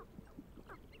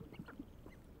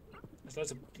 There's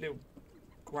loads of little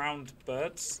ground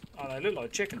birds. Oh, they look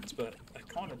like chickens, but they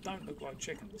kind of don't look like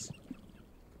chickens.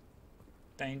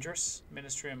 Dangerous,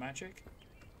 Ministry of Magic.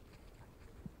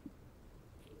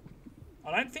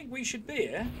 I don't think we should be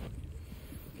here.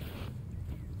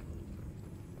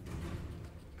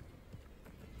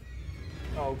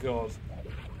 Oh god.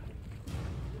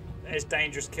 There's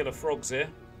dangerous killer frogs here.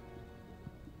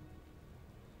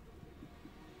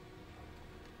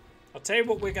 I'll tell you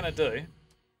what we're gonna do.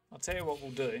 I'll tell you what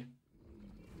we'll do.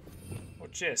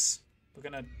 Watch this. We're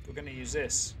gonna use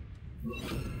this.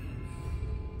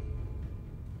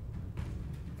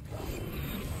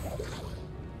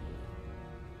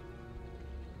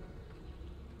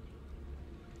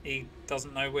 He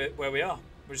doesn't know where we are.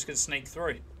 We're just gonna sneak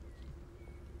through.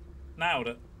 Nailed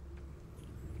it.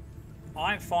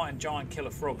 I ain't fighting giant killer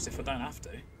frogs if I don't have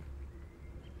to.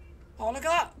 Oh, look at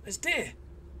that! There's deer!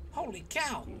 Holy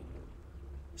cow!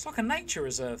 It's like a nature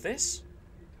reserve, this.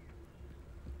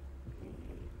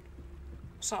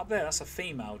 What's up there? That's a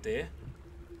female deer.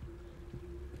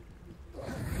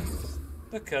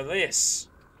 Look at this.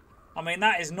 I mean,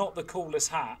 that is not the coolest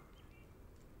hat.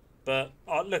 But,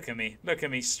 oh, look at me. Look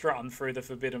at me strutting through the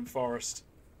Forbidden Forest.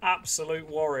 Absolute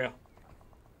warrior.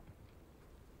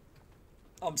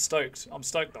 I'm stoked. I'm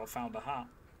stoked that I found a hat.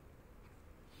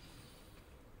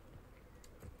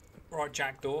 Right,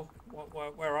 Jackdaw.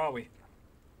 Where are we?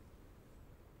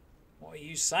 What are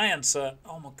you saying, sir?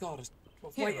 Oh my god.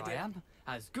 I've waited Here I am,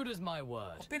 as good as my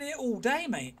word. I've been here all day,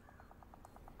 mate.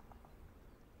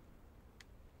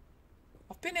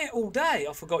 I've been here all day.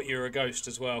 I forgot you're a ghost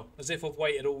as well. As if I've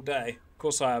waited all day. Of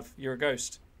course I have. You're a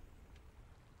ghost.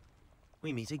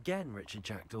 We meet again, Richard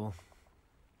Jackdaw.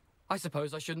 I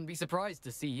suppose I shouldn't be surprised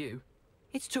to see you.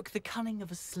 It took the cunning of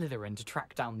a Slytherin to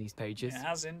track down these pages. It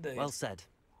has indeed. Well said.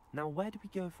 Now where do we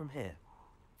go from here?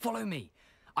 Follow me.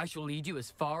 I shall lead you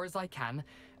as far as I can,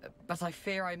 but I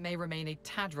fear I may remain a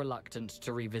tad reluctant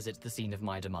to revisit the scene of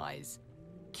my demise.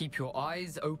 Keep your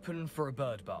eyes open for a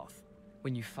bird bath.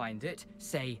 When you find it,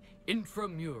 say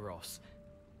intramuros.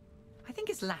 I think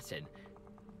it's Latin.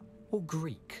 Or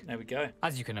Greek. There we go.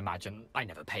 As you can imagine, I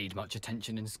never paid much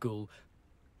attention in school.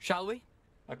 Shall we?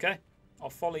 Okay. I'll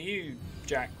follow you,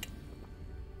 Jack.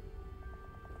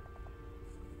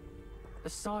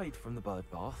 Aside from the bird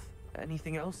bath,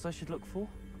 anything else I should look for?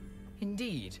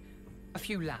 Indeed. A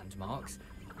few landmarks.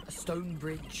 A stone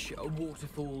bridge, a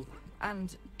waterfall,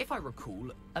 and, if I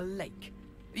recall, a lake.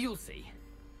 You'll see.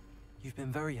 You've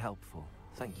been very helpful.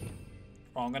 Thank you.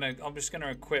 Oh, I'm just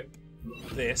gonna equip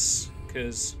this,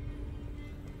 because...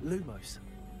 Lumos.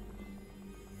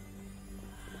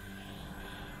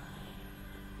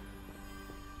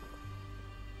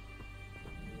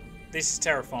 This is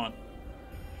terrifying.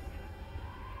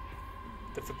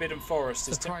 The Forbidden Forest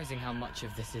is... Surprising how much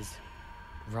of this is,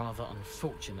 rather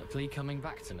unfortunately, coming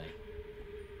back to me.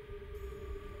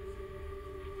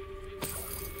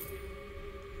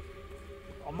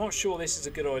 I'm not sure this is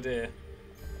a good idea.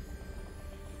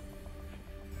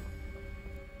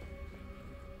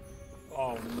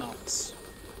 Oh, nuts.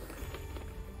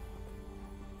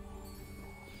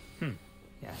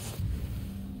 Yes.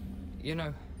 You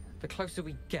know, the closer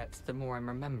we get, the more I'm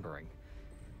remembering.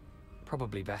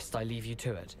 Probably best I leave you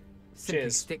to it. Simply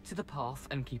Cheers. stick to the path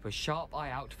and keep a sharp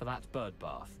eye out for that bird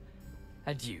bath.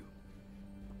 Adieu.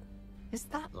 Is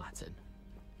that Latin?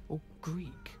 Or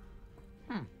Greek?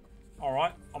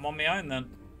 Alright, I'm on my own then.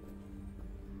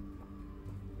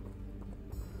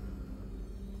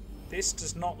 This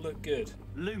does not look good.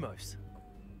 Lumos.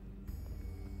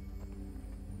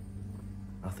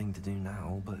 Nothing to do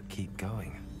now but keep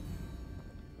going.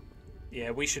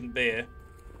 Yeah, we shouldn't be here.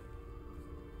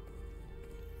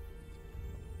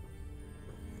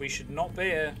 We should not be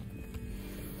here.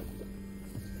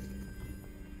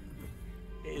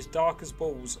 It is dark as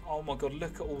balls. Oh my god,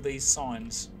 look at all these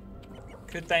signs.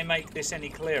 Could they make this any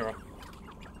clearer?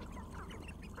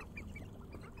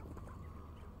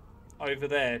 Over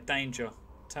there, danger.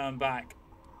 Turn back.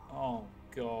 Oh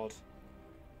god.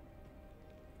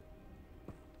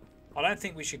 I don't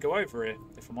think we should go over here,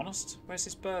 if I'm honest. Where's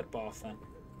this bird bath then?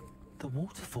 The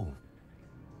waterfall.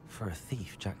 For a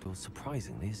thief, Jackdaw's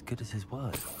surprisingly as good as his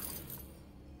word.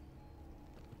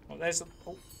 Well, there's a...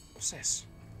 Oh, what's this?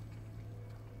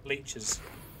 Leeches.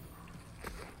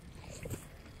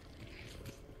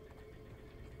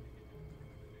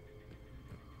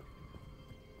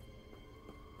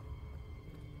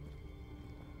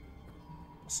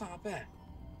 What's that up there?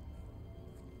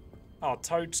 Oh,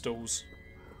 toadstools.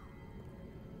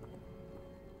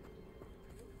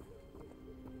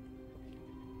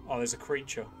 Oh, there's a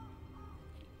creature.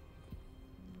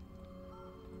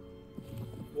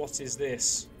 What is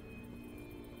this?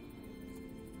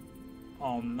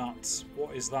 Oh, nuts.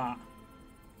 What is that?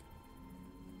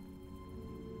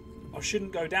 I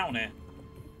shouldn't go down here.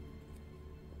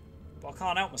 But I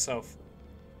can't help myself.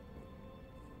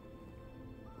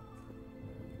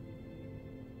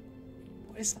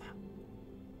 What is that?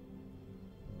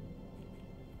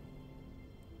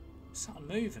 Something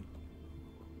moving.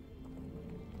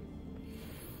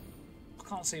 I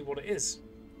can't see what it is.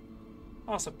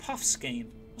 Oh, it's a puff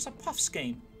skein. What's a puff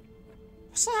skein?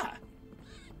 What's that?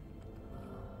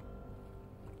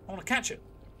 I want to catch it.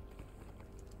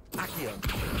 Accio.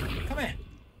 Come here.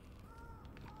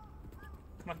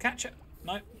 Can I catch it?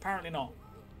 No, apparently not.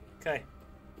 Okay.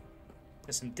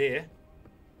 There's some deer.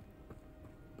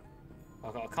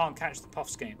 Oh, I can't catch the puff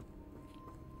skein.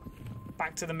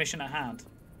 Back to the mission at hand.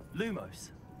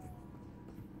 Lumos.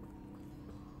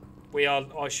 We are.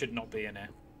 I should not be in here.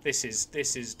 This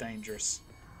is dangerous.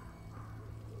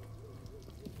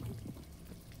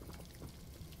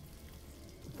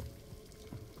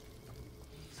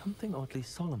 Something oddly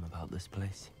solemn about this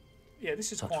place. Yeah,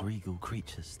 this is Such quite... regal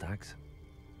creatures, stags.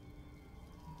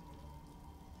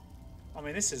 I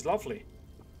mean, this is lovely.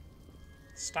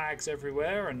 Stags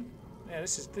everywhere, and yeah,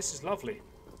 this is lovely.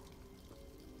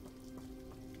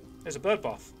 There's a bird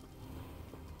bath.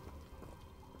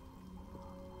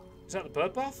 Is that the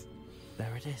bird bath?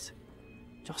 There it is.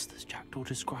 Just as Jackdaw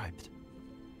described.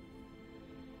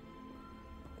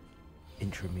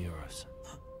 Intramuros.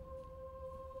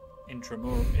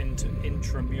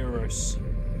 Intramuros.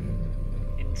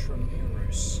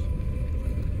 Intramuros.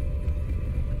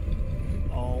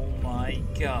 Oh my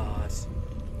god.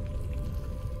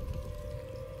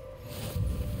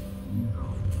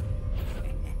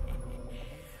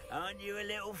 Aren't you a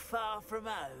little far from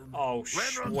home? Oh,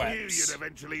 Renron knew you'd Schweppes.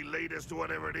 eventually lead us to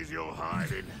whatever it is you're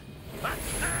hiding.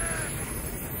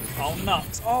 Oh,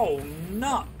 nuts. Oh,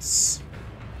 nuts.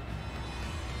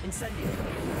 Incendio.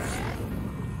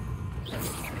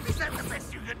 Is that the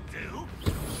best you can do?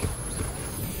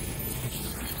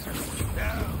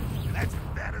 No, that's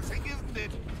embarrassing, isn't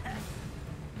it?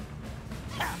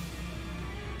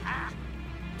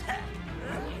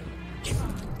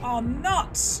 Oh,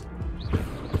 nuts.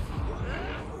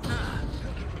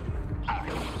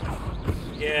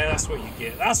 Yeah, that's what you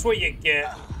get. That's what you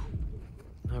get.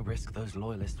 No risk those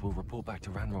loyalists will report back to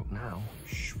Ranrock now.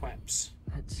 Schweppes.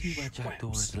 Let's see where Jackdaw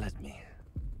has led me.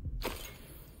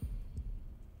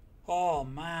 Oh,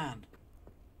 man.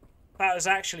 That was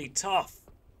actually tough.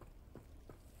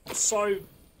 So...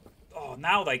 Oh,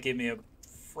 now they give me a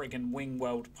friggin' wing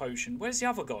weld potion. Where's the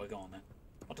other guy gone then?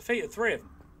 I defeated 3 of them.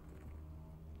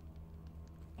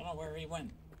 I don't know where he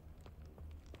went.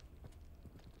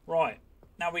 Right.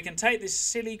 Now we can take this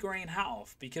silly green hat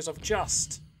off because I've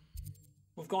just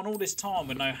We've gone all this time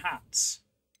with no hats.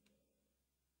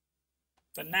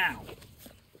 But now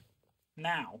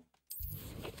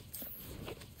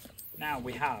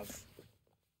we have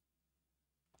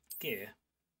gear.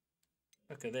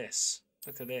 Look at this.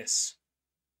 Look at this.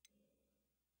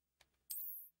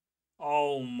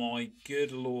 Oh my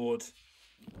good lord.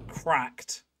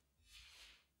 Cracked.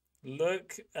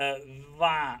 Look at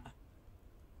that.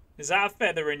 Is that a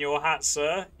feather in your hat,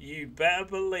 sir? You better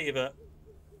believe it.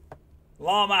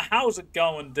 Llama, how's it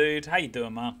going, dude? How you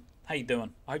doing, man? How you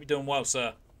doing? I hope you're doing well,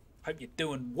 sir. Hope you're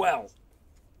doing well.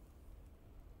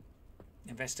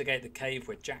 Investigate the cave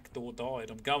where Jackdaw died.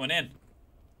 I'm going in.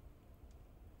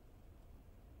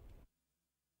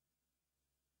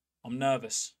 I'm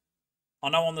nervous. I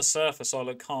know on the surface I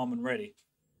look calm and ready.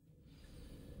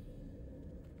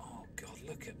 Oh, God,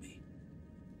 look at me.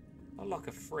 I look like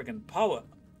a friggin' poet.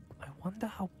 I wonder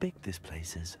how big this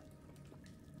place is.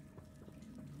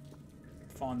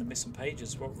 Find the missing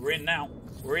pages. Well, we're in now.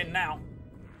 We're in now.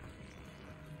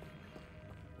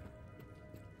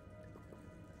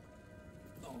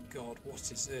 Oh, God, what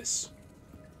is this?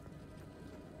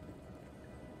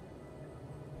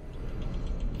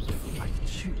 I can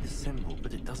shoot the symbol,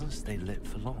 but it doesn't stay lit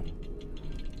for long.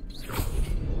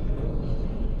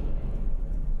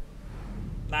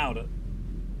 Nailed it.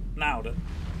 Nailed it.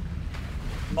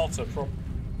 Not a problem.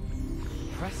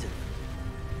 Impressive.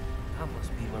 That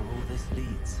must be where all this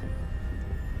leads.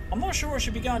 I'm not sure I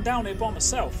should be going down here by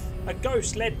myself. A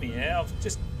ghost led me here. I've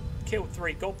just killed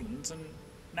 3 goblins, and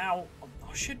now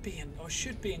I should be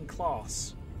in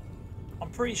class.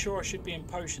 I'm pretty sure I should be in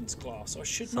potions class. I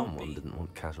should not be. Someone didn't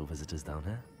want casual visitors down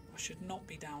here. I should not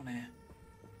be down here.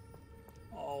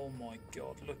 Oh my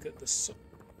God! Look at the.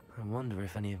 I wonder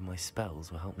if any of my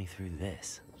spells will help me through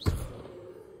this.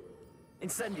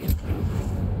 Incendio.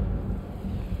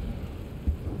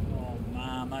 Oh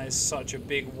man, that is such a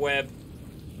big web.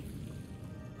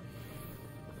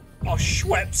 Oh,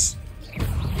 Schweppes!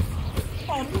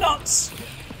 Oh, nuts!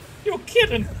 You're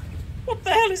kidding! What the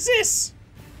hell is this?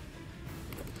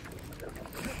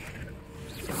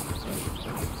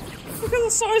 Look at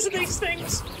the size of these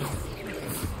things!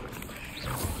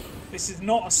 This is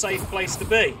not a safe place to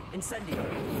be. Incendio.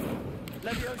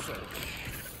 Levioso.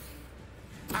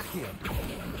 Accio.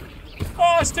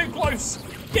 Oh, it's too close!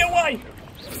 Get away!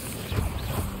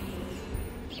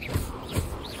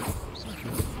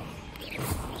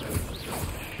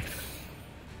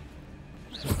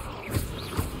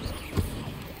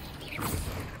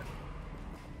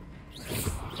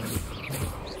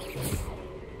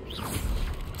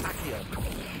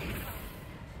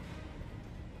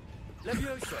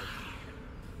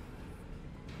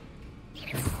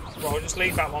 Well, I'll just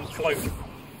leave that one floating.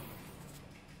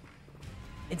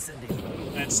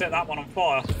 Incendio. And set that one on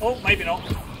fire. Oh, maybe not.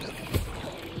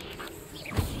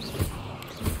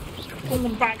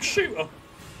 Fallen back shooter.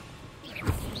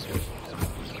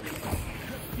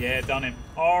 Yeah, done him.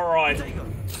 Alright.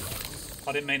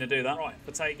 I didn't mean to do that. Right,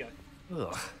 potato.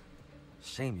 Ugh.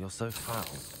 Shame you're so foul.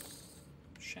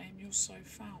 Shame you're so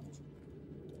foul.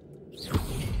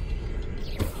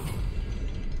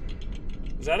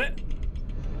 Is that it?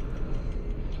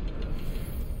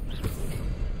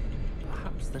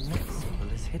 Perhaps the next symbol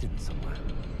is hidden somewhere.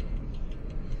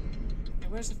 Yeah,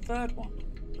 where's the third one?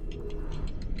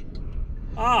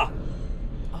 Ah!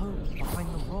 Oh,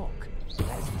 behind the rock.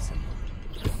 There's the symbol.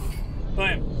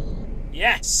 Boom.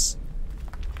 Yes!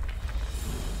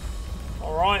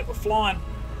 Alright, we're flying.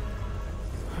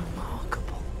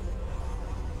 Remarkable.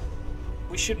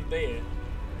 We shouldn't be here.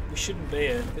 We shouldn't be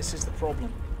here. This is the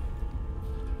problem.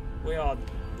 We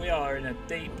are in a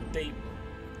deep, deep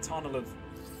tunnel of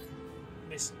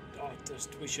mist. Oh,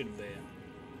 we shouldn't be here.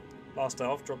 Last day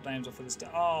off, drop names off of this day.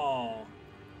 Oh.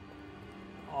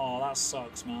 Oh, that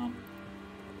sucks, man.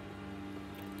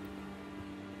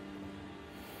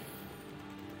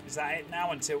 Is that it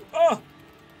now until... Oh!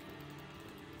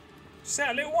 Is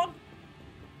that a little one?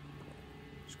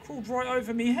 It's crawled right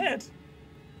over me head.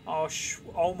 Oh,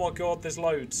 oh my God, there's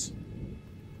loads.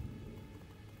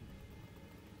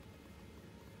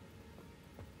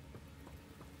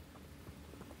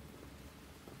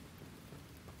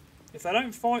 If they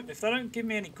don't fight, if they don't give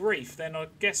me any grief, then I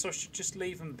guess I should just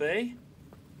leave them be.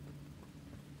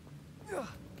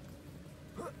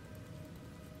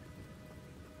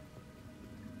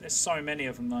 There's so many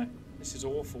of them though. This is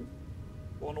awful.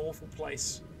 What an awful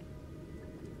place.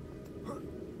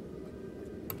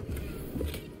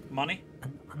 Money?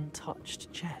 An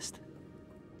untouched chest.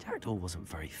 Jackdaw wasn't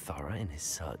very thorough in his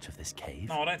search of this cave.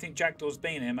 No, I don't think Jackdaw's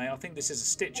been here, mate. I think this is a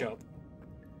stitch-up.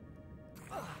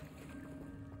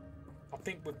 I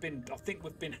think we've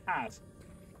been had.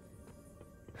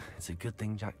 It's a good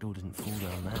thing Jackdaw didn't fall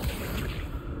down there.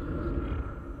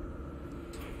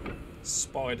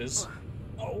 Spiders.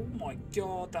 Oh my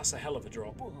god, that's a hell of a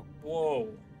drop. Whoa.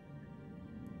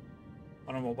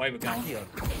 I don't know what way we're going.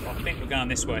 I think we're going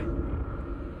this way.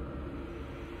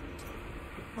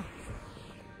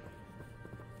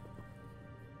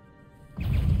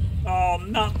 Oh,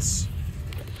 nuts!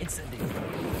 Incendio.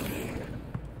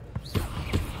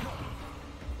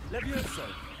 Levioso.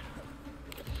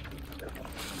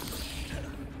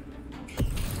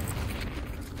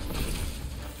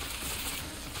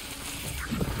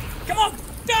 Come on!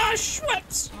 Dash!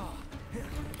 Schweppes!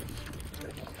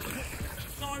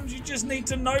 Sometimes you just need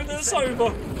to know that it's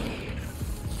over.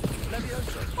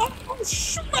 Levioso. Oh,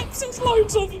 Schweppes! There's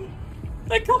loads of them!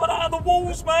 They're coming out of the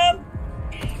walls, man!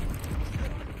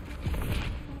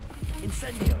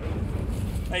 Incendio.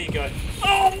 There you go.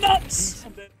 Oh, nuts!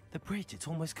 The bridge, it's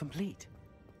almost complete.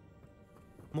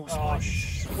 More Oh, spiders.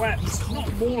 Schweppes!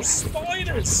 Not more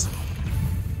spiders!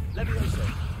 Levioso.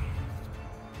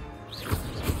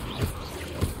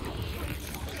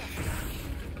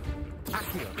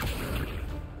 Accio.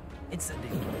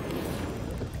 Incendio.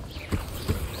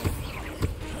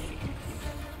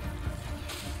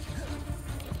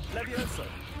 Levioso.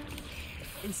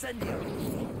 Incendio.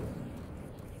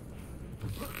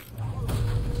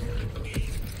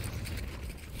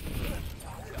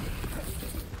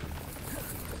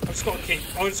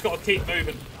 I just got to keep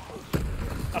moving.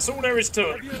 That's all there is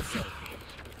to it. Levioso.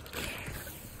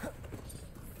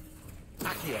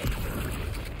 Accio.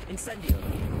 Incendio.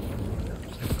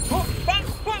 Oh, bang,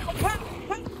 bang, bang,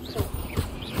 bang.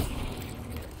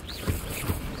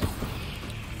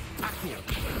 Accio.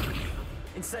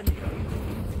 Incendio.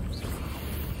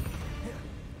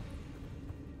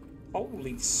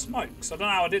 Holy smokes, I don't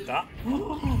know how I did that.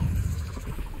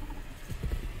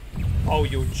 Oh,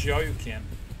 you're joking.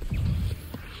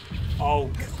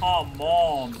 Oh, come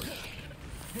on.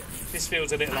 This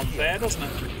feels a little unfair, doesn't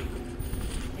it?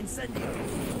 Incendio.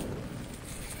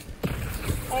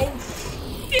 Oh,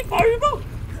 skip over!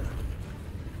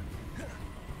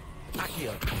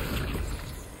 Accio.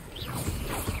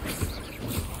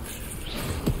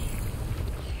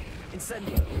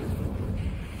 Incendio.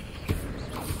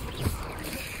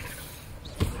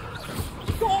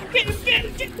 Go on, get him, get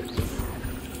him, get him!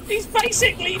 He's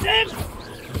basically dead!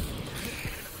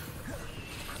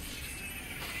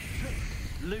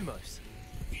 Lumos.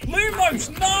 Lumos,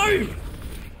 no!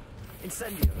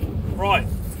 Incendio. Right.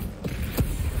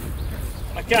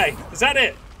 Okay, is that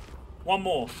it? One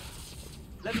more.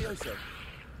 Levioso.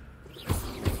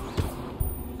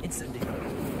 Incendio.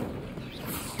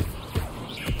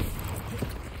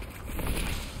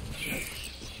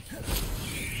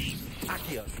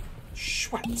 Accio.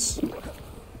 Schweppes.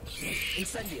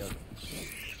 Incendio.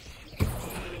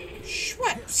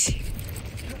 Schweppes.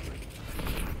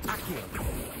 Accio.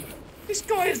 This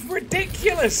guy is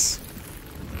ridiculous!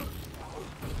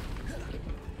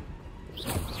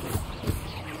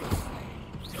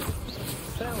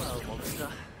 Farewell, monster.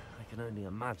 I can only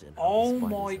imagine. how Oh the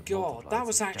spiders my have god, multiplied that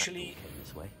was since actually... Jackdaw came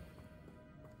this way.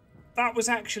 That was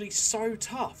actually so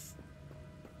tough.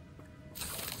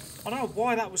 I don't know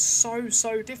why that was so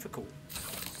difficult.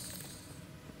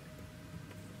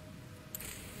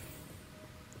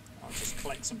 I'll just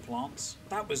collect some plants.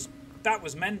 That was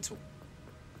mental.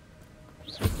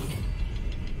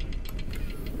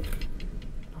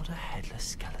 Not a headless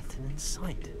skeleton in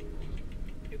sight.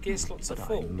 Your gear slots are But I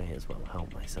full. may as well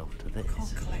help myself to this.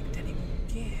 Can't collect any more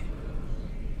gear.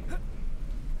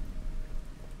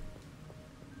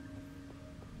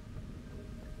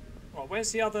 Right,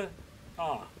 where's the other...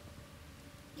 Ah.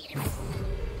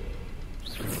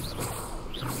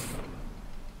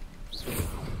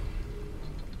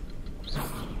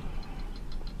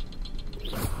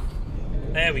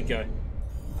 There we go.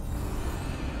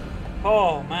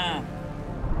 Oh, man.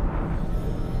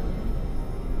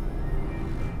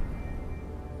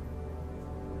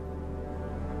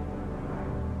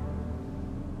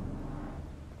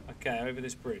 Okay, over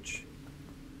this bridge.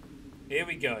 Here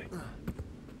we go.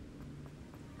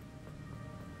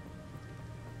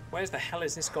 Where's the hell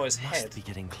is this guy's head? Must be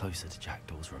getting closer to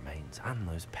Jackdaw's remains and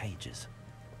those pages.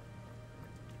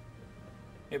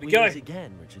 Here we go. meet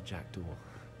again, Richard Jackdaw.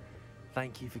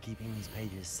 Thank you for keeping these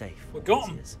pages safe. We for got all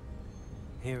 'em. these years.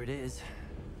 Here it is,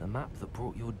 the map that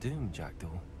brought your doom,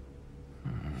 Jackdaw.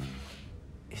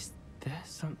 Is there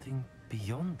something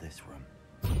beyond this room?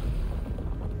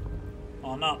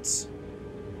 Oh, nuts.